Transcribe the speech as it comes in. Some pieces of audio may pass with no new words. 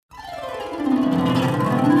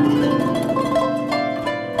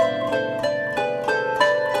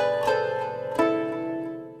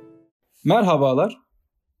Merhabalar.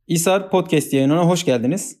 İsar Podcast yayınına hoş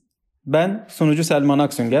geldiniz. Ben sunucu Selman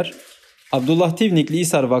Aksünger. Abdullah Tivnikli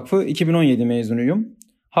İsar Vakfı 2017 mezunuyum.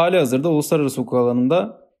 Halihazırda uluslararası hukuk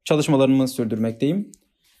alanında çalışmalarımı sürdürmekteyim.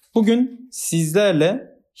 Bugün sizlerle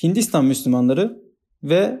Hindistan Müslümanları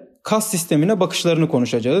ve Kast Sistemine bakışlarını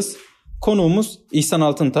konuşacağız. Konuğumuz İhsan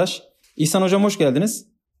Altıntaş. İhsan Hocam hoş geldiniz.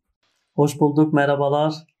 Hoş bulduk,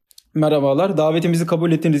 merhabalar. Merhabalar. Davetimizi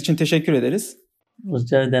kabul ettiğiniz için teşekkür ederiz.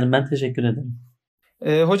 Rica ederim, ben teşekkür ederim.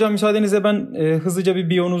 Hocam müsaadenizle ben hızlıca bir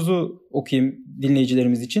biyonuzu okuyayım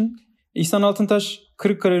dinleyicilerimiz için. İhsan Altıntaş,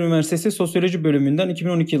 Kırıkkale Üniversitesi Sosyoloji bölümünden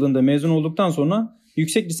 2012 yılında mezun olduktan sonra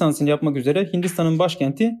yüksek lisansını yapmak üzere Hindistan'ın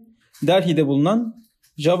başkenti Delhi'de bulunan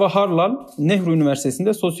Jawaharlal Nehru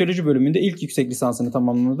Üniversitesi'nde Sosyoloji bölümünde ilk yüksek lisansını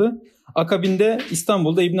tamamladı. Akabinde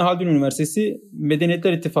İstanbul'da İbn Haldun Üniversitesi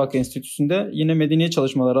Medeniyetler İttifakı Enstitüsü'nde yine medeniyet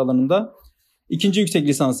çalışmaları alanında ikinci yüksek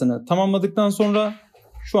lisansını tamamladıktan sonra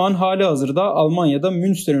şu an halihazırda Almanya'da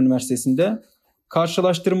Münster Üniversitesi'nde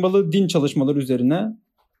karşılaştırmalı din çalışmaları üzerine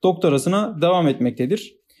doktorasına devam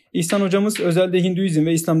etmektedir. İhsan hocamız özelde Hinduizm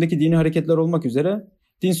ve İslam'daki dini hareketler olmak üzere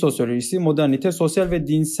din sosyolojisi, modernite, sosyal ve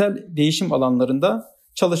dinsel değişim alanlarında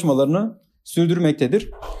çalışmalarını sürdürmektedir.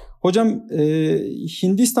 Hocam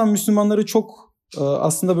Hindistan Müslümanları çok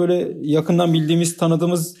aslında böyle yakından bildiğimiz,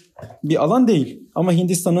 tanıdığımız bir alan değil. Ama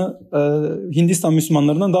Hindistan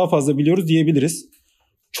Müslümanlarından daha fazla biliyoruz diyebiliriz.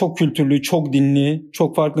 Çok kültürlü, çok dinli,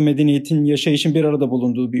 çok farklı medeniyetin, yaşayışın bir arada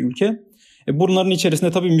bulunduğu bir ülke. Bunların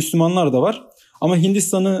içerisinde tabii Müslümanlar da var. Ama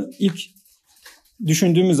Hindistan'ı ilk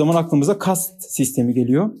düşündüğümüz zaman aklımıza kast sistemi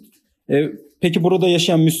geliyor. Peki burada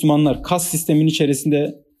yaşayan Müslümanlar, kast sistemin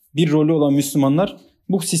içerisinde bir rolü olan Müslümanlar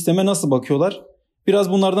bu sisteme nasıl bakıyorlar?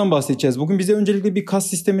 Biraz bunlardan bahsedeceğiz. Bugün bize öncelikle bir kast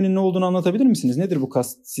sisteminin ne olduğunu anlatabilir misiniz? Nedir bu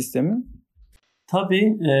kast sistemi?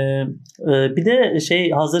 Tabii. Bir de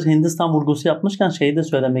hazır Hindistan vurgusu yapmışken şeyi de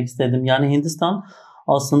söylemek istedim. Yani Hindistan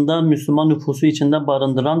aslında Müslüman nüfusu içinde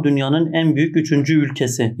barındıran dünyanın en büyük 3.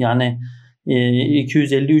 ülkesi. Yani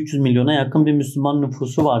 250-300 milyona yakın bir Müslüman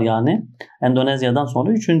nüfusu var yani. Endonezya'dan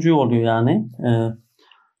sonra 3. oluyor yani.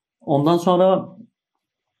 Ondan sonra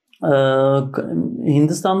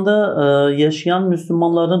Hindistan'da yaşayan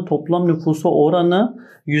Müslümanların toplam nüfusu oranı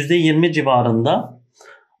 %20 civarında.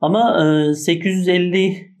 Ama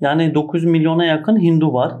 850 yani 9 milyona yakın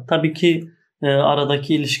Hindu var. Tabii ki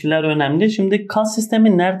aradaki ilişkiler önemli. Şimdi kast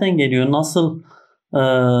sistemi nereden geliyor? Nasıl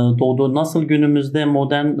doğdu? Nasıl günümüzde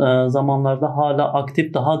modern zamanlarda hala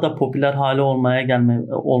aktif, daha da popüler hale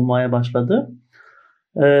olmaya başladı?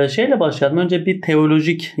 Şeyle başlayalım. Önce bir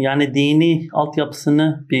teolojik yani dini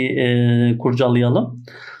altyapısını bir kurcalayalım.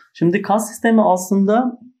 Şimdi kast sistemi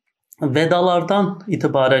aslında Vedalardan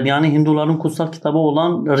itibaren yani Hinduların kutsal kitabı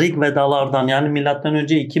olan Rig Vedalardan yani M.Ö.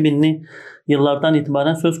 2000'li yıllardan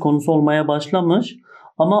itibaren söz konusu olmaya başlamış.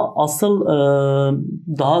 Ama asıl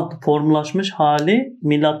daha formlaşmış hali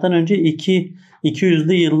M.Ö.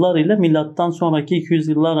 200'lü yıllar ile milattan sonraki 200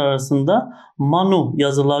 yıllar arasında Manu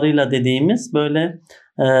yazılarıyla dediğimiz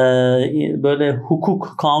böyle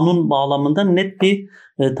hukuk, kanun bağlamında net bir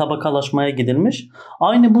tabakalaşmaya gidilmiş.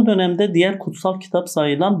 Aynı bu dönemde diğer kutsal kitap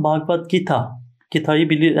sayılan Bhagavad Gita.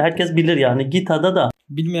 Gita'yı herkes bilir yani. Gita'da da.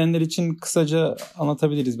 Bilmeyenler için kısaca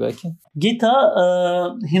anlatabiliriz belki. Gita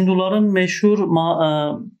Hinduların meşhur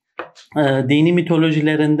dini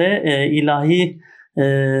mitolojilerinde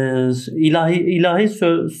ilahi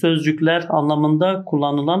sözcükler anlamında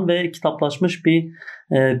kullanılan ve kitaplaşmış bir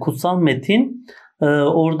kutsal metin.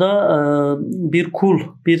 Orada bir kul,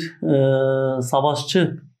 bir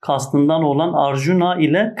savaşçı kastından olan Arjuna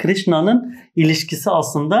ile Krishna'nın ilişkisi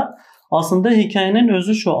aslında hikayenin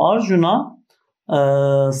özü şu. Arjuna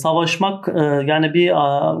savaşmak yani bir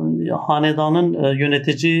hanedanın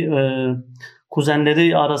yönetici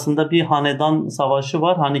kuzenleri arasında bir hanedan savaşı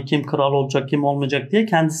var. Hani kim kral olacak kim olmayacak diye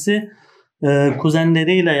kendisi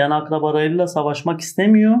kuzenleriyle yani akrabalarıyla savaşmak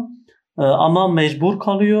istemiyor ama mecbur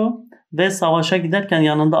kalıyor. Ve savaşa giderken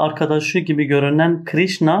yanında arkadaşı gibi görünen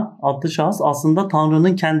Krishna adlı şahıs aslında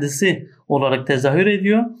Tanrı'nın kendisi olarak tezahür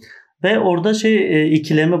ediyor. Ve orada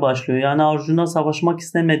ikilemi başlıyor. Yani Arjuna savaşmak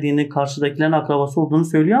istemediğini, karşıdakilerin akrabası olduğunu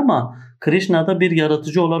söylüyor ama Krishna da bir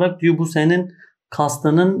yaratıcı olarak diyor bu senin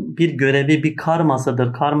kastının bir görevi, bir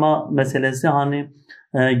karmasıdır. Karma meselesi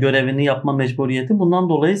görevini yapma mecburiyeti. Bundan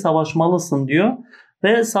dolayı savaşmalısın diyor.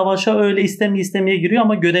 Ve savaşa öyle istemeye giriyor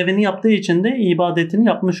ama görevini yaptığı için de ibadetini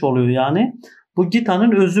yapmış oluyor yani. Bu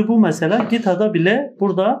Gita'nın özü bu mesela. Gita'da bile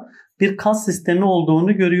burada bir kast sistemi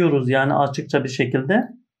olduğunu görüyoruz yani açıkça bir şekilde.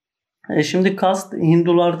 Şimdi kast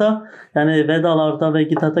Hindularda yani Vedalarda ve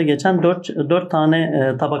Gita'da geçen 4 tane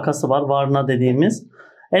tabakası var. Varna dediğimiz.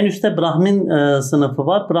 En üstte Brahmin sınıfı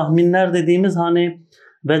var. Brahminler dediğimiz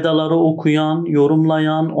Vedaları okuyan,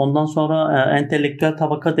 yorumlayan, ondan sonra entelektüel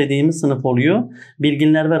tabaka dediğimiz sınıf oluyor.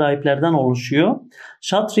 Bilginler ve rahiplerden oluşuyor.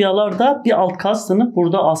 Şatriyalar da bir alt kast sınıf.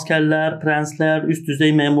 Burada askerler, prensler, üst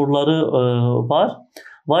düzey memurları var.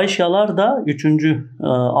 Vaişyalar da üçüncü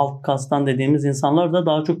alt kastan dediğimiz insanlar da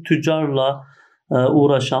daha çok tüccarla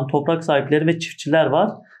uğraşan toprak sahipleri ve çiftçiler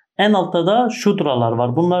var. En altta da şudralar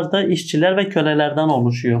var. Bunlar da işçiler ve kölelerden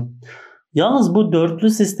oluşuyor. Yalnız bu dörtlü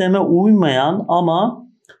sisteme uymayan ama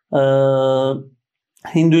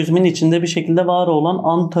Hinduizmin içinde bir şekilde var olan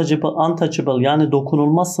untouchable yani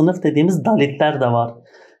dokunulmaz sınıf dediğimiz dalitler de var.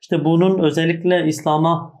 İşte bunun özellikle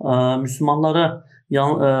İslam'a, Müslümanlara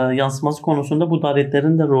yansıması konusunda bu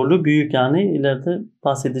dalitlerin de rolü büyük, yani ileride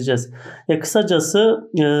bahsedeceğiz. Kısacası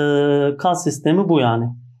kast sistemi bu yani.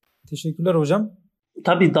 Teşekkürler hocam.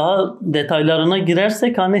 Tabii daha detaylarına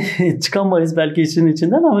girersek hani çıkamayız belki işin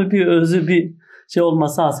içinden, ama bir özü bir şey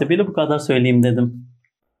olması hasebiyle bu kadar söyleyeyim dedim.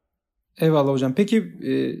 Eyvallah hocam. Peki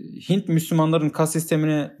Hint Müslümanların kast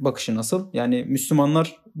sistemine bakışı nasıl? Yani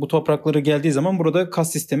Müslümanlar bu topraklara geldiği zaman burada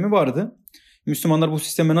kast sistemi vardı. Müslümanlar bu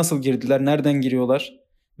sisteme nasıl girdiler? Nereden giriyorlar?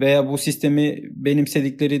 Veya bu sistemi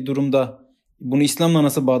benimsedikleri durumda bunu İslam'la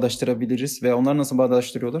nasıl bağdaştırabiliriz? Veya onlar nasıl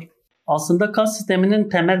bağdaştırıyorlar? Aslında kast sisteminin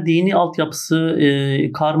temel dini altyapısı,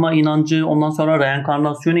 karma inancı, ondan sonra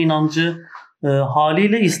reenkarnasyon inancı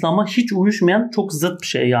haliyle İslam'a hiç uyuşmayan çok zıt bir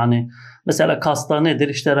şey yani. Mesela kastlar nedir?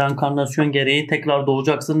 İşte reenkarnasyon gereği tekrar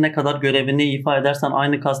doğacaksın. Ne kadar görevini ifa edersen,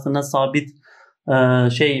 aynı kastına sabit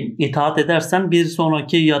itaat edersen bir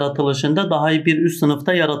sonraki yaratılışında daha iyi bir üst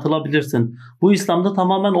sınıfta yaratılabilirsin. Bu İslam'da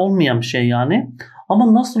tamamen olmayan bir şey yani.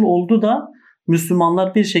 Ama nasıl oldu da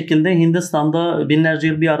Müslümanlar bir şekilde Hindistan'da binlerce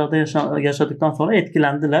yıl bir arada yaşadıktan sonra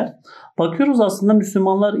etkilendiler. Bakıyoruz aslında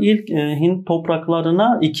Müslümanlar ilk Hint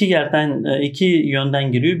topraklarına iki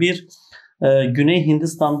yönden giriyor. Bir, Güney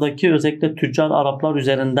Hindistan'daki özellikle tüccar Araplar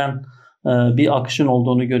üzerinden bir akışın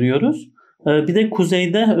olduğunu görüyoruz. Bir de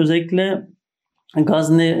kuzeyde özellikle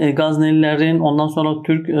Gaznelilerin, ondan sonra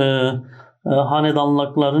Türk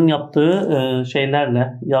hanedanlıkların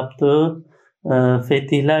yaptığı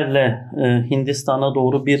fetihlerle Hindistan'a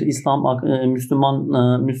doğru bir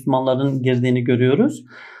Müslümanların girdiğini görüyoruz.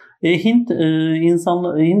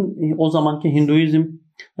 O zamanki Hinduizm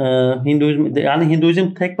yani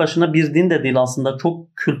Hinduizm tek başına bir din de değil aslında.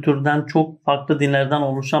 Çok kültürden, çok farklı dinlerden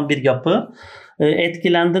oluşan bir yapı.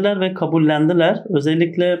 Etkilendiler ve kabullendiler.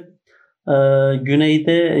 Özellikle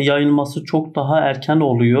güneyde yayılması çok daha erken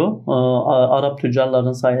oluyor Arap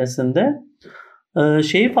tüccarların sayesinde.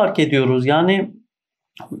 Şeyi fark ediyoruz yani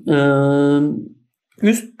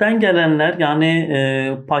üstten gelenler, yani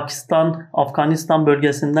Pakistan, Afganistan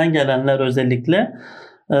bölgesinden gelenler özellikle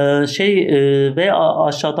ve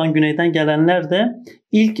aşağıdan güneyden gelenler de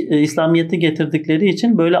ilk İslamiyet'i getirdikleri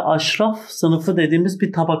için böyle aşraf sınıfı dediğimiz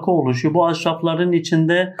bir tabaka oluşuyor. Bu aşrafların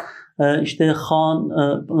içinde işte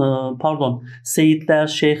seyitler,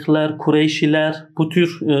 şeyhler, Kureyşiler, bu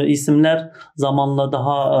tür isimler zamanla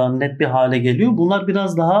daha net bir hale geliyor. Bunlar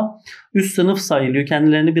biraz daha üst sınıf sayılıyor.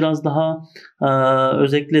 Kendilerini biraz daha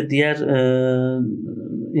özellikle diğer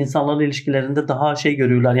insanlarla ilişkilerinde daha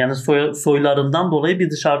görüyorlar. Yani soylarından dolayı bir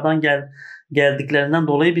dışarıdan geldiklerinden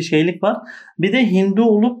dolayı bir şeylik var. Bir de Hindu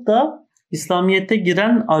olup da İslamiyet'e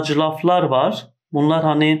giren acılaflar var.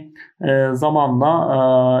 Bunlar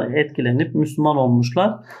zamanla etkilenip Müslüman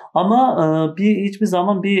olmuşlar. Ama hiçbir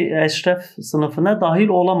zaman bir eşref sınıfına dahil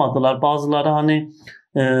olamadılar. Bazıları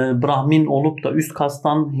Brahmin olup da üst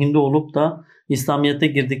kastan Hindu olup da İslamiyet'e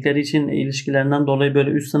girdikleri için ilişkilerinden dolayı böyle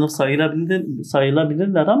üst sınıf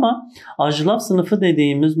sayılabilirler, ama acılaf sınıfı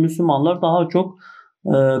dediğimiz Müslümanlar daha çok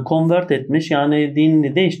convert etmiş, yani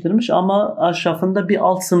dinini değiştirmiş, ama aşrafında bir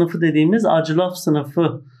alt sınıfı dediğimiz acılaf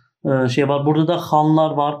sınıfı var. Burada da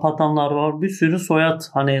hanlar var, patanlar var. Bir sürü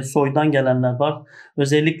soydan gelenler var.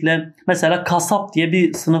 Özellikle mesela kasap diye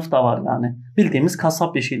bir sınıf da var yani. Bildiğimiz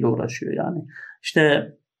kasap işiyle uğraşıyor yani.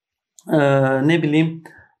 İşte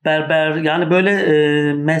berber, yani böyle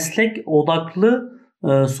meslek odaklı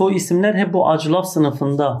soy isimler hep bu acılaf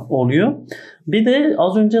sınıfında oluyor. Bir de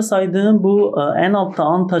az önce saydığım bu en altta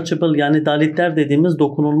untouchable, yani dalitler dediğimiz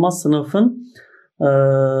dokunulmaz sınıfın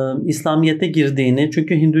İslamiyet'e girdiğini,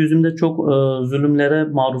 çünkü Hinduizm'de çok zulümlere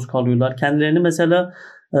maruz kalıyorlar. Kendilerini mesela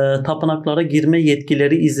tapınaklara girme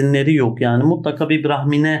yetkileri, izinleri yok. Yani mutlaka bir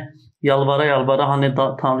Brahmine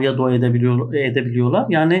yalvara Tanrı'ya dua edebiliyorlar.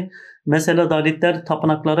 Yani mesela dalitler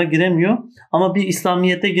tapınaklara giremiyor, ama bir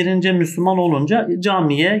İslamiyet'e girince, Müslüman olunca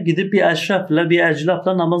camiye gidip bir eşrafla, bir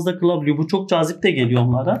eclafla namazda kılabiliyor. Bu çok cazip de geliyor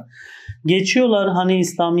onlara. Geçiyorlar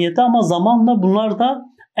İslamiyet'e, ama zamanla bunlar da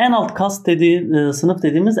en alt kast sınıf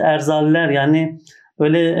dediğimiz erzaliler, yani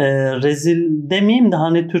böyle rezil demeyeyim de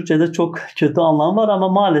hani Türkçe'de çok kötü anlam var ama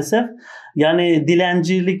maalesef yani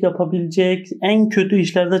dilencilik yapabilecek, en kötü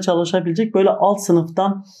işlerde çalışabilecek böyle alt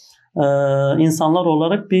sınıftan insanlar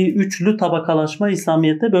olarak bir üçlü tabakalaşma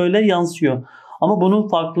İslamiyet'te böyle yansıyor. Ama bunun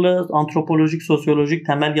farklı antropolojik, sosyolojik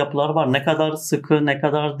temel yapıları var. Ne kadar sıkı, ne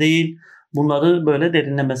kadar değil, bunları böyle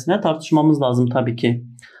derinlemesine tartışmamız lazım tabii ki.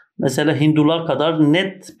 Mesela Hindular kadar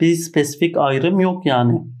net bir spesifik ayrım yok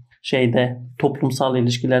yani toplumsal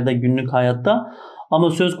ilişkilerde, günlük hayatta. Ama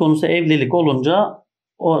söz konusu evlilik olunca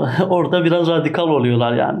orada biraz radikal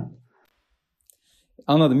oluyorlar yani.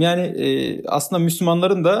 Anladım. Yani aslında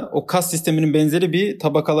Müslümanların da o kast sisteminin benzeri bir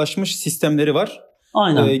tabakalaşmış sistemleri var.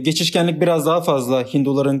 Aynen. Geçişkenlik biraz daha fazla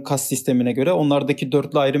Hinduların kast sistemine göre. Onlardaki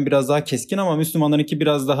dörtlü ayrım biraz daha keskin ama Müslümanlarınki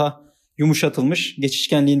biraz daha yumuşatılmış.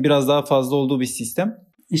 Geçişkenliğin biraz daha fazla olduğu bir sistem.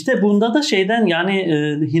 İşte bunda da yani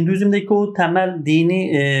Hinduizm'deki o temel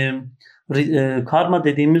dini karma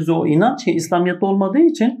dediğimiz o inanç İslamiyet'te olmadığı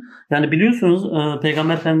için yani biliyorsunuz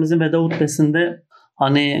Peygamber Efendimizin veda hutbesinde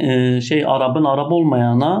hani Arap'ın Arap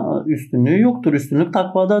olmayana üstünlüğü yoktur. Üstünlük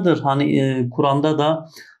takvadadır. Hani Kur'an'da da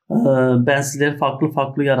ben sizleri farklı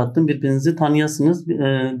farklı yarattım, birbirinizi tanıyasınız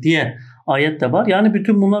diye ayet de var. Yani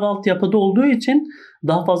bütün bunlar altyapıda olduğu için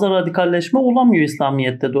daha fazla radikalleşme olamıyor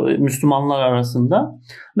İslamiyet'te Müslümanlar arasında.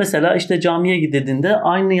 Mesela işte camiye gidildiğinde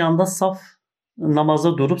aynı yanda saf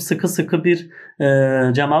namaza durup sıkı sıkı bir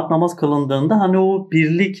cemaat namaz kılındığında hani o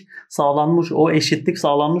birlik sağlanmış, o eşitlik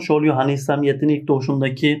sağlanmış oluyor. Hani İslamiyet'in ilk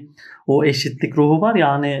doğuşundaki o eşitlik ruhu var ya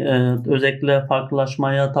hani özellikle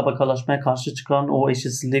farklılaşmaya, tabakalaşmaya karşı çıkan o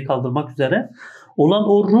eşitsizliği kaldırmak üzere olan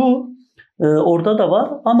o ruh orada da var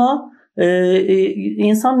ama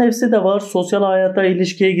insan nefsi de var. Sosyal hayata,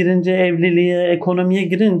 ilişkiye girince, evliliğe, ekonomiye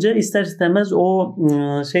girince ister istemez o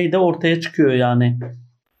de ortaya çıkıyor yani.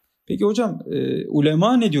 Peki hocam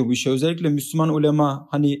ulema ne diyor bu işe? Özellikle Müslüman ulema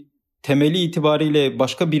hani temeli itibariyle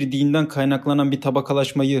başka bir dinden kaynaklanan bir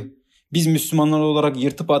tabakalaşmayı biz Müslümanlar olarak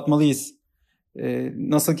yırtıp atmalıyız.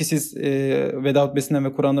 Nasıl ki siz veda hutbesinden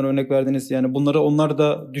ve Kur'an'dan örnek verdiniz. Yani bunları onlar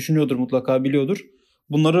da düşünüyordur, mutlaka biliyordur.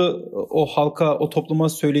 Bunları o halka, o topluma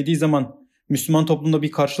söylediği zaman Müslüman toplumda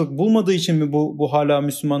bir karşılık bulmadığı için mi bu hala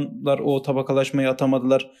Müslümanlar o tabakalaşmayı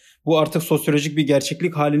atamadılar? Bu artık sosyolojik bir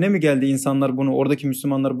gerçeklik haline mi geldi, insanlar bunu, oradaki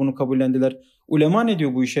Müslümanlar bunu kabullendiler? Ulema ne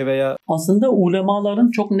diyor bu işe veya? Aslında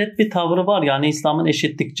ulemaların çok net bir tavrı var yani İslam'ın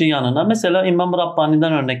eşitlikçi yanına. Mesela İmam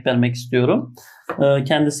Rabbani'den örnek vermek istiyorum.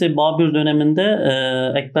 Kendisi Babür döneminde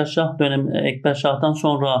Ekber Şah'tan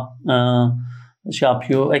sonra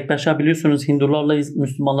yapıyor. Ekber Şah biliyorsunuz Hindularla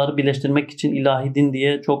Müslümanları birleştirmek için ilahi din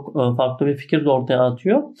diye çok farklı bir fikir de ortaya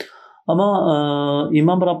atıyor. Ama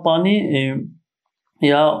İmam Rabbani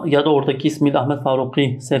ya da oradaki ismiyle Ahmet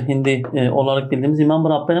Faruki Serhindi olarak bildiğimiz İmam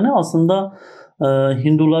Rabbani aslında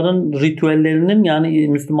Hinduların ritüellerinin yani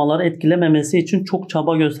Müslümanları etkilememesi için çok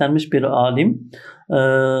çaba göstermiş bir alim.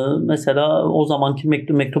 Mesela o zamanki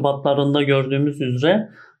mektubatlarında gördüğümüz üzere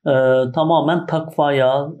tamamen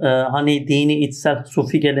takvaya, hani dini içsel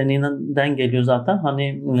sufi geleneğinden geliyor zaten.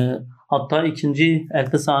 Hani hatta ikinci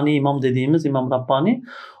Elfesani imam dediğimiz İmam Rabbani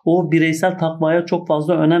o bireysel takvaya çok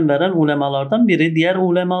fazla önem veren ulemalardan biri. Diğer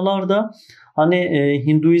ulemalar da hani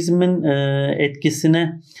Hinduizmin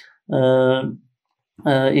etkisine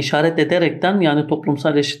işaret ederekten yani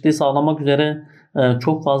toplumsal eşitliği sağlamak üzere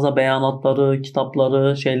çok fazla beyanatları,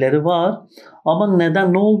 kitapları, şeyleri var. Ama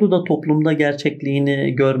ne oldu da toplumda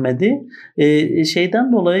gerçekliğini görmedi?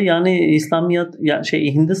 Şeyden dolayı yani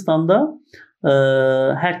Hindistan'da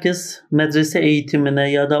herkes medrese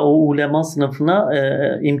eğitimine ya da o ulema sınıfına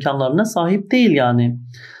imkanlarına sahip değil yani.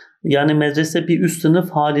 Yani medrese bir üst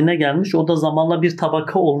sınıf haline gelmiş. O da zamanla bir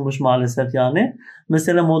tabaka olmuş maalesef yani.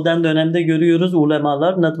 Mesela modern dönemde görüyoruz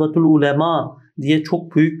ulemalar Nedvatul Ulema diye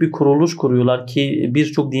çok büyük bir kuruluş kuruyorlar ki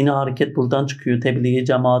birçok dini hareket buradan çıkıyor. Tebliğ,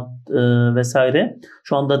 cemaat vesaire.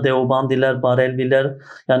 Şu anda Deobandiler, Barelviler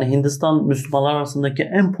yani Hindistan Müslümanlar arasındaki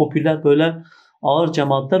en popüler böyle ağır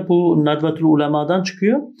cemaatler bu Nedvatul Ulema'dan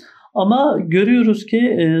çıkıyor. Ama görüyoruz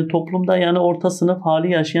ki toplumda yani orta sınıf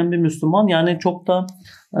hali yaşayan bir Müslüman yani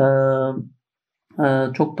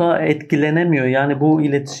çok da etkilenemiyor. Yani bu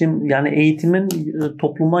iletişim yani eğitimin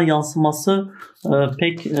topluma yansıması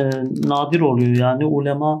pek nadir oluyor. Yani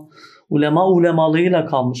ulemalığıyla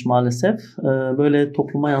kalmış maalesef. Böyle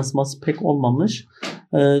topluma yansıması pek olmamış.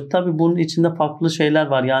 Tabii bunun içinde farklı şeyler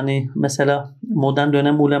var. Yani mesela modern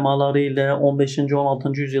dönem ulemaları ile 15.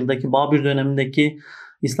 16. yüzyıldaki Babür dönemindeki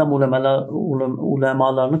İslam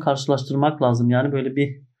ulemalarını karşılaştırmak lazım. Yani böyle bir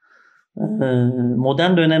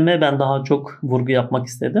modern döneme ben daha çok vurgu yapmak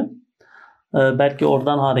istedim. Belki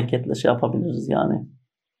oradan hareketle yapabiliriz yani.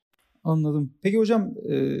 Anladım. Peki hocam,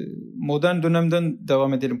 modern dönemden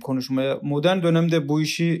devam edelim konuşmaya. Modern dönemde bu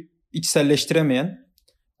işi içselleştiremeyen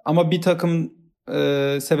ama bir takım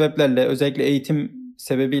sebeplerle, özellikle eğitim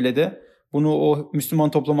sebebiyle de bunu o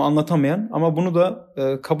Müslüman topluma anlatamayan ama bunu da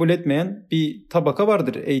kabul etmeyen bir tabaka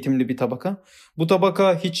vardır, eğitimli bir tabaka. Bu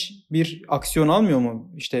tabaka hiçbir aksiyon almıyor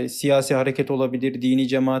mu? İşte siyasi hareket olabilir, dini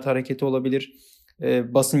cemaat hareketi olabilir,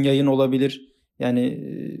 basın yayın olabilir. Yani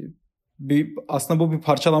aslında bu bir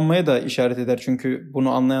parçalanmaya da işaret eder. Çünkü bunu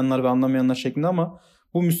anlayanlar ve anlamayanlar şeklinde, ama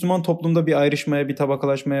bu Müslüman toplumda bir ayrışmaya, bir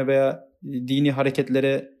tabakalaşmaya veya dini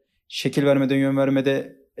hareketlere şekil vermede, yön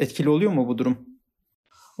vermede etkili oluyor mu bu durum?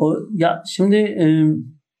 Ya şimdi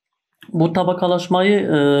bu tabakalaşmayı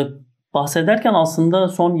bahsederken aslında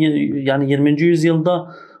yani 20. yüzyılda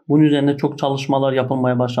bunun üzerine çok çalışmalar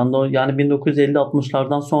yapılmaya başlandı. Yani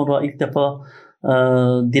 1950-60'lardan sonra ilk defa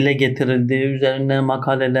dile getirildi. Üzerine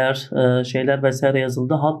makaleler, şeyler vesaire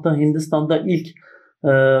yazıldı. Hatta Hindistan'da ilk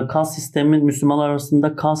kast sistemi, Müslümanlar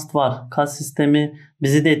arasında kast var. Kast sistemi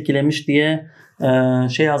bizi de etkilemiş diye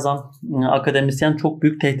yazan akademisyen çok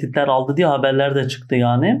büyük tehditler aldı diye haberler de çıktı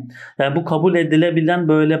yani. Yani bu kabul edilebilen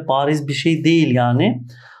böyle bariz bir şey değil yani.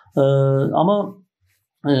 Ama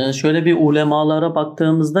şöyle bir ulemalara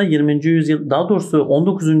baktığımızda 20. yüzyıl, daha doğrusu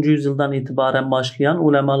 19. yüzyıldan itibaren başlayan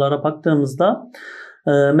ulemalara baktığımızda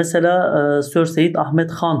mesela Sir Seyyid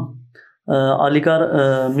Ahmet Han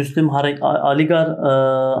Aligar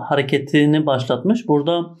hareketini başlatmış.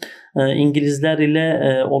 Burada İngilizler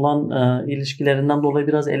ile olan ilişkilerinden dolayı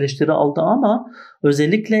biraz eleştiri aldı ama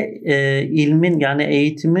özellikle ilmin, yani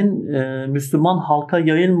eğitimin Müslüman halka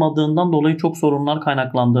yayılmadığından dolayı çok sorunlar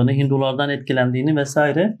kaynaklandığını, Hindulardan etkilendiğini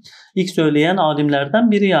vesaire ilk söyleyen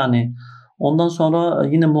alimlerden biri yani. Ondan sonra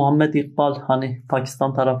yine Muhammed İkbal, hani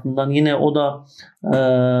Pakistan tarafından, yine o da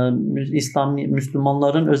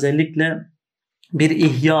Müslümanların özellikle bir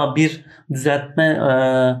ihya, bir düzeltme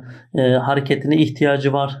hareketine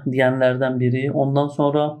ihtiyacı var diyenlerden biri. Ondan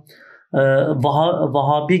sonra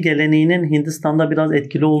Vahabi geleneğinin Hindistan'da biraz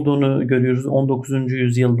etkili olduğunu görüyoruz 19.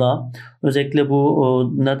 yüzyılda. Özellikle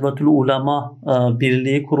bu Nedvatül Ulema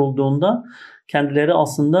birliği kurulduğunda kendileri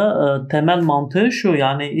aslında temel mantığı şu: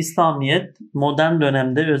 yani İslamiyet modern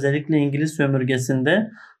dönemde özellikle İngiliz sömürgesinde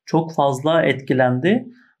çok fazla etkilendi.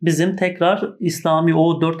 Bizim tekrar İslami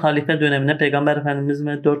o 4 halife dönemine, Peygamber Efendimiz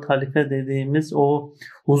ve 4 halife dediğimiz o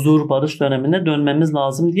huzur, barış dönemine dönmemiz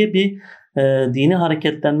lazım diye bir dini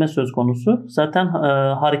hareketlenme söz konusu. Zaten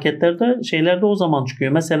hareketlerde şeyler de o zaman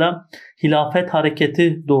çıkıyor. Mesela hilafet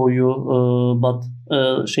hareketi doğuyor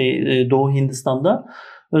Doğu Hindistan'da.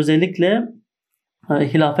 Özellikle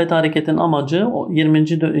hilafet hareketinin amacı 20.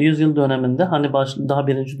 yüzyıl döneminde, hani daha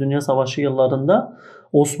Birinci Dünya Savaşı yıllarında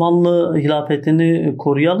Osmanlı hilafetini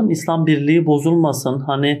koruyalım, İslam birliği bozulmasın,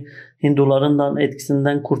 hani Hinduların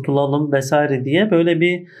etkisinden kurtulalım vesaire diye böyle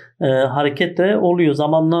bir hareket de oluyor.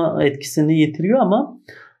 Zamanla etkisini yitiriyor ama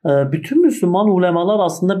bütün Müslüman ulemalar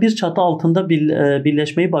aslında bir çatı altında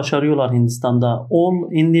birleşmeyi başarıyorlar Hindistan'da.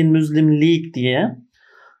 All Indian Muslim League diye.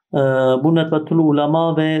 Bu Nedvatül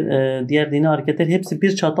Ulema ve diğer dini hareketler hepsi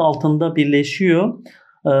bir çatı altında birleşiyor.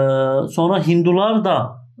 Sonra Hindular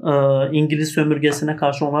da İngiliz sömürgesine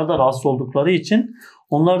karşı, onlar da rahatsız oldukları için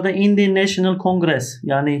onlar da Indian National Congress,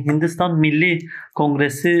 yani Hindistan Milli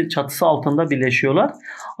Kongresi çatısı altında birleşiyorlar.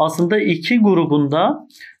 Aslında iki grubunda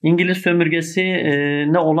İngiliz sömürgesi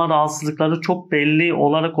ne olan rahatsızlıkları çok belli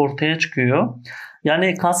olarak ortaya çıkıyor.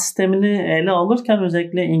 Yani kast sistemini ele alırken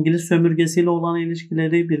özellikle İngiliz sömürgesiyle olan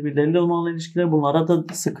ilişkileri, birbirleriyle olan ilişkileri, bunlara da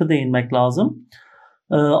sıkı değinmek lazım.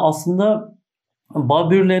 Aslında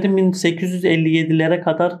Babürlerin 1857'lere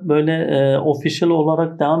kadar böyle official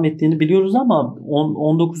olarak devam ettiğini biliyoruz ama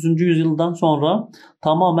 19. yüzyıldan sonra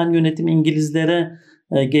tamamen yönetim İngilizlere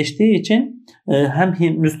geçtiği için hem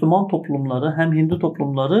Müslüman toplumları hem Hindu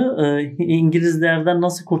toplumları İngilizlerden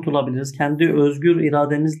nasıl kurtulabiliriz, kendi özgür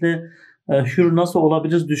irademizle hür nasıl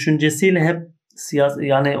olabiliriz düşüncesiyle hep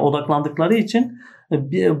yani odaklandıkları için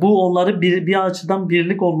bu onları bir açıdan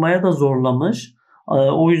birlik olmaya da zorlamış.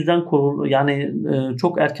 O yüzden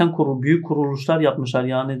çok erken büyük kuruluşlar yapmışlar.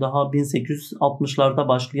 Yani daha 1860'larda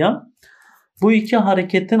başlayan. Bu iki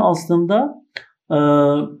hareketin aslında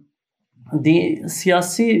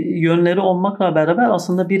siyasi yönleri olmakla beraber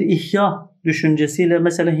aslında bir ihya düşüncesiyle,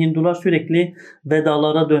 mesela Hindular sürekli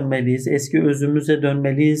Vedalara dönmeliyiz, eski özümüze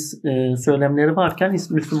dönmeliyiz söylemleri varken,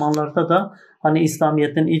 Müslümanlarda da hani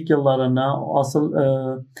İslamiyet'in ilk yıllarına, asıl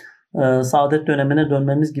saadet dönemine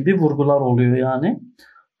dönmemiz gibi vurgular oluyor yani.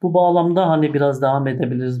 Bu bağlamda hani biraz devam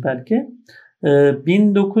edebiliriz belki.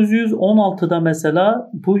 1916'da mesela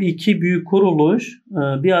bu iki büyük kuruluş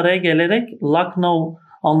bir araya gelerek Lucknow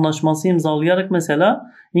anlaşması imzalayarak mesela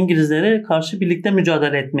İngilizlere karşı birlikte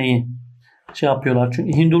mücadele etmeyi yapıyorlar.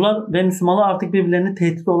 Çünkü Hindular ve Müslümanlar artık birbirlerini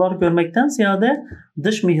tehdit olarak görmekten ziyade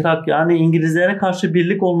dış mihrak, yani İngilizlere karşı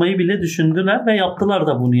birlik olmayı bile düşündüler ve yaptılar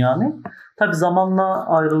da bunu yani. Tabi zamanla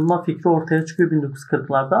ayrılma fikri ortaya çıkıyor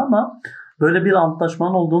 1940'larda ama böyle bir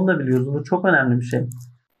antlaşmanın olduğunu da biliyoruz. Bu çok önemli bir şey.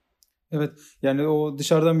 Evet, yani o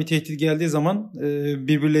dışarıdan bir tehdit geldiği zaman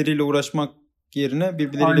birbirleriyle uğraşmak yerine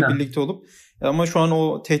birbirleriyle Aynen. birlikte olup, ama şu an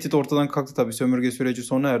o tehdit ortadan kalktı tabii, sömürge süreci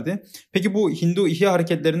sona erdi. Peki bu Hindu ihya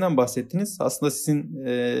hareketlerinden bahsettiniz. Aslında sizin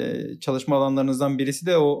çalışma alanlarınızdan birisi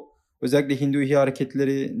de o, özellikle Hindu ihya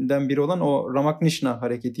hareketlerinden biri olan o Ramakrishna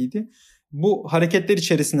hareketiydi. Bu hareketler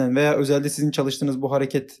içerisinden veya özellikle sizin çalıştığınız bu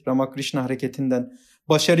hareket, Ramakrishna hareketinden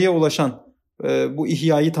başarıya ulaşan, bu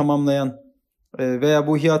ihyayı tamamlayan veya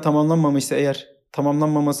bu ihya tamamlanmamışsa eğer,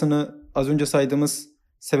 tamamlanmamasını az önce saydığımız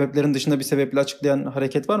sebeplerin dışında bir sebeple açıklayan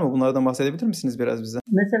hareket var mı? Bunlardan bahsedebilir misiniz biraz bize?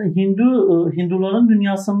 Mesela Hinduların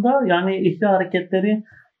dünyasında yani ihya hareketleri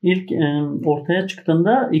ilk ortaya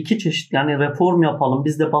çıktığında iki çeşit, yani reform yapalım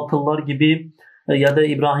biz de Batılılar gibi ya da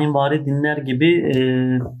İbrahimvari dinler gibi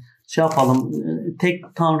yapalım,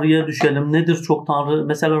 tek tanrıya düşelim, nedir çok tanrı,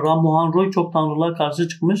 mesela Ram Mohan Roy çok tanrılığa karşı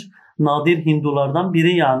çıkmış nadir Hindulardan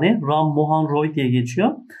biri, yani Ram Mohan Roy diye geçiyor.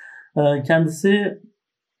 Kendisi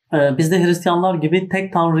biz de Hristiyanlar gibi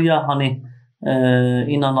tek tanrıya hani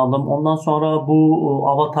inanalım. Ondan sonra bu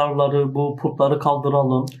avatarları, bu putları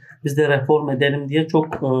kaldıralım. Biz de reform edelim diye çok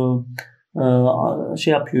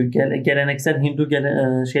yapıyor. Geleneksel Hindu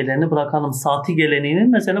şeylerini bırakalım. Sati geleneğini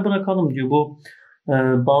mesela bırakalım diyor. Bu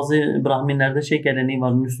bazı Brahminlerde geleneği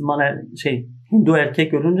var. Hindu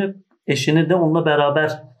erkek ölünce eşini de onunla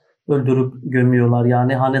beraber öldürüp gömüyorlar.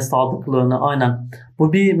 Yani hani sadıklığını, aynen.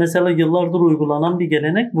 Bu bir mesela yıllardır uygulanan bir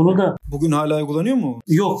gelenek. Bunu da bugün hala uygulanıyor mu?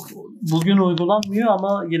 Yok. Bugün uygulanmıyor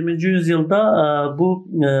ama 20. yüzyılda bu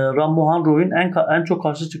Ram Mohan Roy'un en çok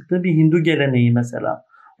karşı çıktığı bir Hindu geleneği mesela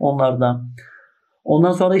onlarda.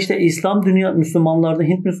 Ondan sonra işte İslam dünya Müslümanlarda,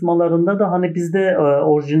 Hint Müslümanlarında da hani biz de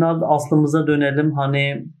orijinal aslımıza dönelim,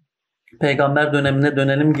 hani peygamber dönemine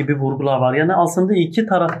dönelim gibi vurgular var. Yani aslında iki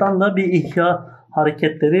taraftan da bir ihya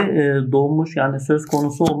hareketleri doğmuş, yani söz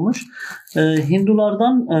konusu olmuş.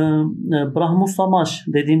 Hindulardan Brahmo Samaj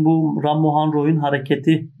dediğim bu Ram Mohan Roy'un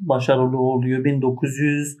hareketi başarılı oluyor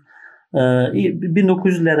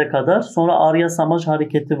 1900'lere kadar. Sonra Arya Samaj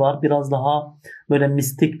hareketi var. Biraz daha böyle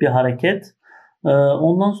mistik bir hareket.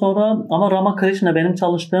 Ondan sonra ama Ramakrishna, benim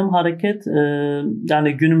çalıştığım hareket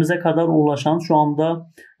yani günümüze kadar ulaşan, şu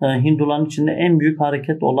anda Hinduların içinde en büyük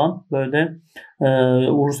hareket olan, böyle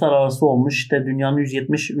uluslararası olmuş, işte dünyanın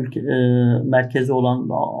 170 ülke merkezi olan,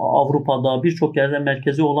 Avrupa'da birçok yerde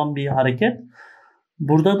merkezi olan bir hareket.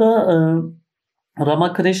 Burada da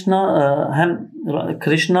Ramakrishna hem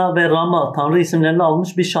Krishna ve Rama Tanrı isimlerini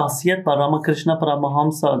almış bir şahsiyet var. Ramakrishna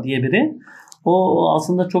Paramahamsa diye biri. O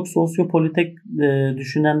aslında çok sosyopolitik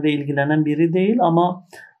düşünen ve ilgilenen biri değil ama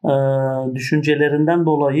düşüncelerinden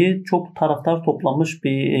dolayı çok taraftar toplamış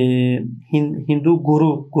bir Hindu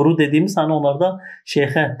guru dediğimiz, hani onlarda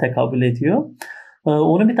şeyhe tekabül ediyor.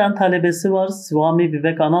 Onun bir tane talebesi var, Swami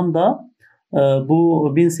Vivekananda.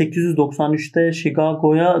 Bu 1893'te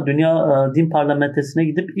Chicago'ya Dünya Din Parlamentosu'na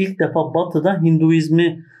gidip ilk defa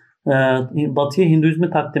Batı'ya Hinduizmi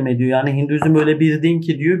takdim ediyor. Yani Hinduizm öyle bir din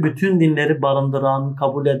ki diyor, bütün dinleri barındıran,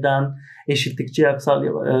 kabul eden, eşitlikçi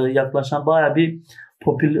yaklaşan bayağı bir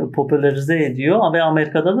popülerize ediyor ve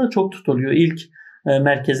Amerika'da da çok tutuluyor. İlk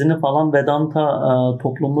merkezini falan Vedanta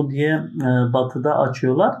toplumu diye Batı'da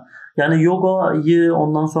açıyorlar. Yani yogayı,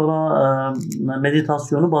 ondan sonra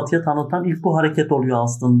meditasyonu Batı'ya tanıtan ilk bu hareket oluyor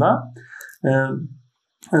aslında.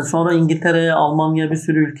 Sonra İngiltere'ye, Almanya, bir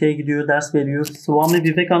sürü ülkeye gidiyor, ders veriyor. Swami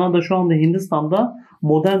Vivekananda şu anda Hindistan'da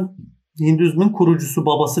modern Hinduizmin kurucusu,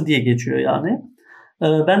 babası diye geçiyor yani.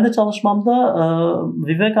 Ben de çalışmamda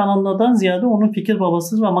Vivekananda'dan ziyade onun fikir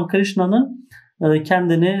babası Ramakrishna'nın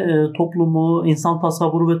kendini, toplumu, insan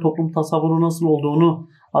tasavvuru ve toplum tasavvuru nasıl olduğunu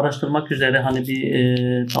araştırmak üzere hani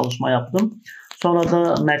bir çalışma yaptım. Sonra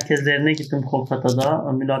da merkezlerine gittim,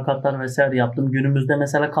 Kolkata'da mülakatlar vesaire yaptım. Günümüzde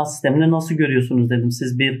mesela Kast Sistemini nasıl görüyorsunuz dedim,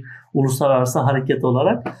 siz bir uluslararası hareket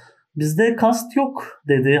olarak. Bizde kast yok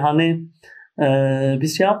dedi. Hani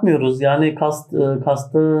biz yapmıyoruz yani,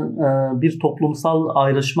 kastı bir toplumsal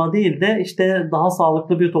ayrışma değil de işte daha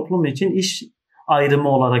sağlıklı bir toplum için iş ayrımı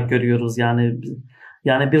olarak görüyoruz yani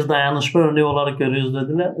bir dayanışma örneği olarak görüyoruz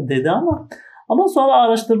dedi ama sonra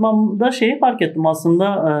araştırmamda fark ettim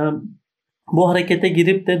aslında. Bu harekete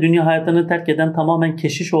girip de dünya hayatını terk eden, tamamen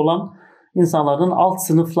keşiş olan insanların alt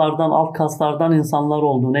sınıflardan, alt kastlardan insanlar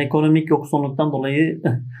olduğunu, ekonomik yoksunluktan dolayı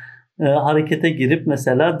harekete girip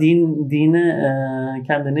mesela dine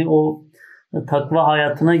kendini o takva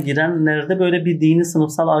hayatına girenlerde böyle bir dini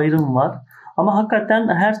sınıfsal ayrım var. Ama hakikaten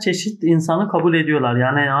her çeşit insanı kabul ediyorlar.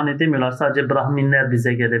 Yani hani demiyorlar sadece Brahminler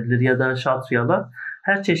bize gelebilir ya da Şatriyalar.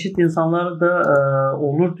 Her çeşit insanlar da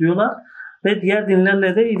olur diyorlar. Ve diğer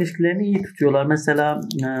dinlerle de ilişkilerini iyi tutuyorlar. Mesela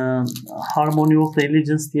Harmony of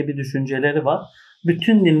Religions diye bir düşünceleri var.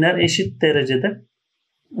 Bütün dinler eşit derecede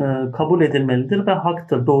kabul edilmelidir ve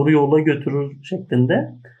haktır, doğru yola götürür şeklinde.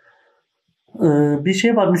 Bir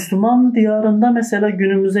şey var. Müslüman diyarında mesela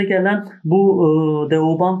günümüze gelen bu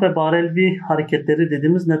Deoband ve Barelvi hareketleri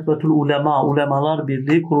dediğimiz Netvetul Ulema, Ulemalar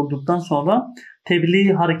Birliği kurulduktan sonra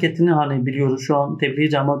tebliğ hareketini hani biliyoruz. Şu an tebliğ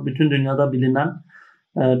cemaat bütün dünyada bilinen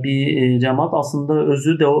bir cemaat. Aslında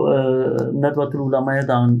özü de Netvetul Ulema'ya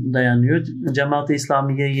dayanıyor. Cemaat-i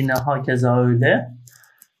İslamiye yine hakeza öyle.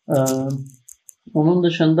 Onun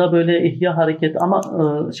dışında böyle ihya hareketi ama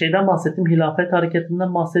şeyden bahsettim, hilafet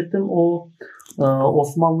hareketinden bahsettim. O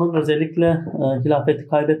Osmanlı'nın özellikle hilafeti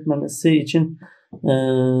kaybetmemesi için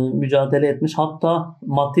mücadele etmiş. Hatta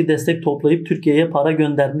maddi destek toplayıp Türkiye'ye para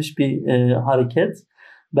göndermiş bir hareket.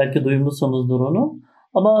 Belki duymuşsunuzdur onu.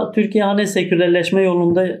 Ama Türkiye hani sekülerleşme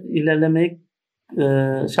yolunda ilerlemeyi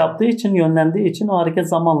yaptığı için, yönlendiği için o hareket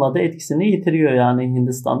zamanla da etkisini yitiriyor yani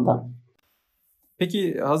Hindistan'da.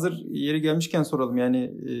 Peki hazır yeri gelmişken soralım.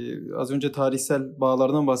 Yani az önce tarihsel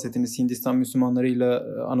bağlardan bahsettiniz. Hindistan Müslümanları ile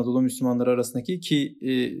Anadolu Müslümanları arasındaki ki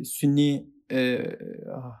Sünni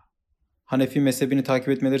Hanefi mezhebini takip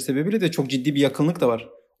etmeleri sebebiyle de çok ciddi bir yakınlık da var.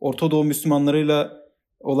 Orta Doğu Müslümanlarıyla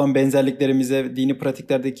olan benzerliklerimize, dini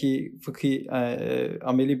pratiklerdeki fıkhi,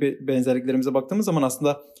 ameli benzerliklerimize baktığımız zaman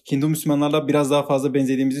aslında Hindu Müslümanlarla biraz daha fazla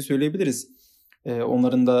benzediğimizi söyleyebiliriz.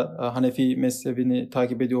 Onların da Hanefi mezhebini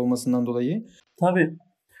takip ediyor olmasından dolayı. Tabii.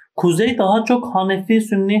 Kuzey daha çok Hanefi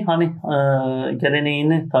Sünni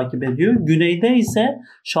geleneğini takip ediyor. Güneyde ise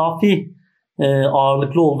Şafii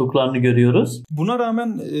ağırlıklı olduklarını görüyoruz. Buna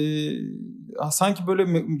rağmen sanki böyle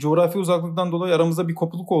coğrafi uzaklıktan dolayı aramızda bir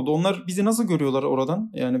kopukluk oldu. Onlar bizi nasıl görüyorlar oradan?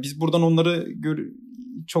 Yani biz buradan onları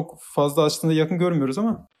çok fazla aslında yakın görmüyoruz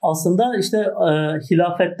ama. Aslında işte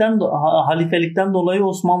halifelikten dolayı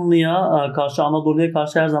Osmanlı'ya karşı, Anadolu'ya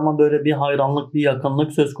karşı her zaman böyle bir hayranlık, bir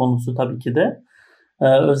yakınlık söz konusu tabii ki de.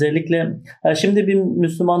 Özellikle şimdi bir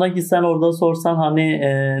Müslümana gitsen orada sorsan hani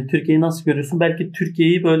Türkiye'yi nasıl görüyorsun? Belki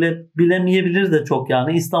Türkiye'yi böyle bilemeyebilir de çok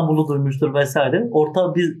yani. İstanbul'u duymuştur vesaire.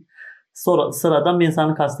 Orta bir sıradan bir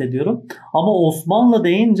insanı kastediyorum. Ama Osmanlı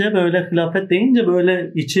deyince böyle hilafet deyince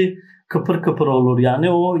böyle içi kıpır kıpır olur. Yani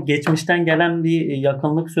o geçmişten gelen bir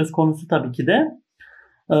yakınlık söz konusu tabii ki de.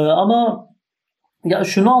 Ama ya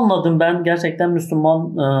şunu anladım ben gerçekten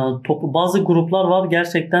Müslüman bazı gruplar var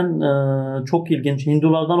gerçekten çok ilginç.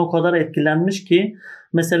 Hindulardan o kadar etkilenmiş ki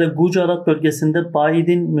mesela Gujarat bölgesinde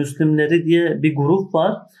Baidin Müslümanları diye bir grup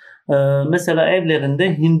var. Mesela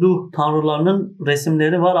evlerinde Hindu tanrılarının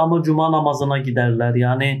resimleri var ama cuma namazına giderler.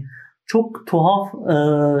 Yani çok tuhaf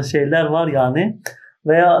şeyler var yani.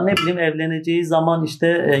 Veya ne bileyim evleneceği zaman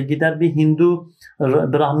işte gider bir Hindu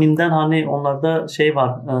Brahmin'den hani onlarda şey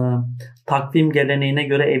var takvim geleneğine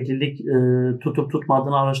göre evlilik tutup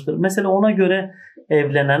tutmadığını araştırır. Mesela ona göre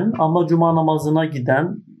evlenen ama cuma namazına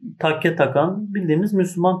giden, takke takan bildiğimiz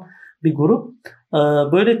Müslüman bir grup.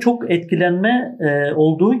 Böyle çok etkilenme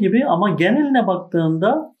olduğu gibi ama geneline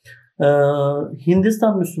baktığında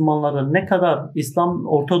Hindistan Müslümanları ne kadar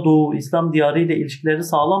Orta Doğu, İslam diyarı ile ilişkileri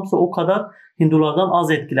sağlamsa o kadar Hindulardan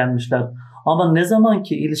az etkilenmişler. Ama ne zaman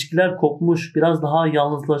ki ilişkiler kopmuş, biraz daha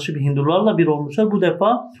yalnızlaşıp Hindularla bir olmuşlar, bu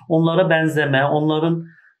defa onlara benzeme, onların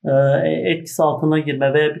etkisi altına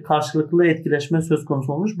girme ve bir karşılıklı etkileşme söz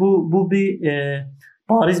konusu olmuş. Bu bir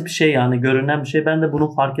bariz bir şey yani görünen bir şey. Ben de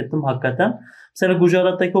bunu fark ettim hakikaten. Mesela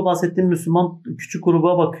Gujarat'taki o bahsettiğim Müslüman küçük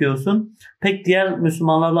gruba bakıyorsun. Pek diğer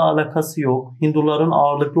Müslümanlarla alakası yok. Hinduların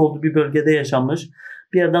ağırlıklı olduğu bir bölgede yaşamış.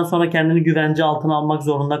 Bir yerden sonra kendini güvence altına almak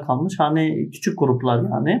zorunda kalmış. Hani küçük gruplar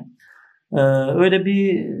yani. Öyle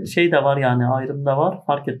bir şey de var yani ayrım da var.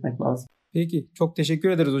 Fark etmek lazım. Peki çok teşekkür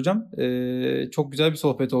ederiz hocam. Çok güzel bir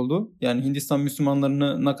sohbet oldu. Yani Hindistan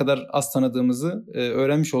Müslümanlarını ne kadar az tanıdığımızı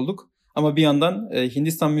öğrenmiş olduk. Ama bir yandan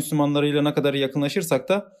Hindistan Müslümanlarıyla ne kadar yakınlaşırsak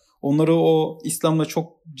da onları o İslam'la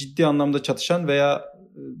çok ciddi anlamda çatışan veya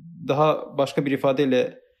daha başka bir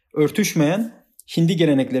ifadeyle örtüşmeyen Hindi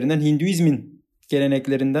geleneklerinden, Hinduizmin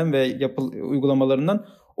geleneklerinden ve uygulamalarından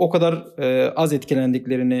o kadar az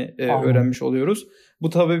etkilendiklerini öğrenmiş oluyoruz.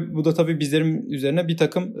 Bu da tabii bizlerin üzerine bir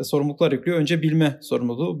takım sorumluluklar yüklüyor. Önce bilme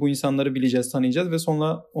sorumluluğu. Bu insanları bileceğiz, tanıyacağız ve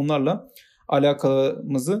sonra onlarla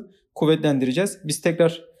alakamızı kuvvetlendireceğiz. Biz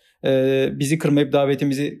tekrar bizi kırmayıp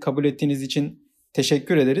davetimizi kabul ettiğiniz için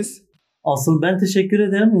teşekkür ederiz. Asıl ben teşekkür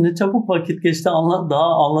ederim. Ne çabuk vakit geçti.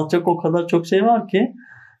 Daha anlatacak o kadar çok şey var ki.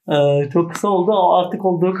 Çok kısa oldu. Artık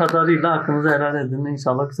olduğu kadarıyla hakkınızı helal edin.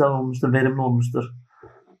 İnşallah güzel olmuştur, verimli olmuştur.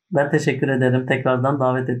 Ben teşekkür ederim tekrardan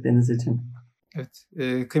davet ettiğiniz için.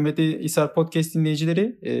 Evet, kıymetli İsar Podcast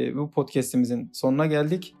dinleyicileri, bu podcastimizin sonuna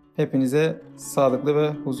geldik. Hepinize sağlıklı ve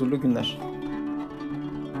huzurlu günler.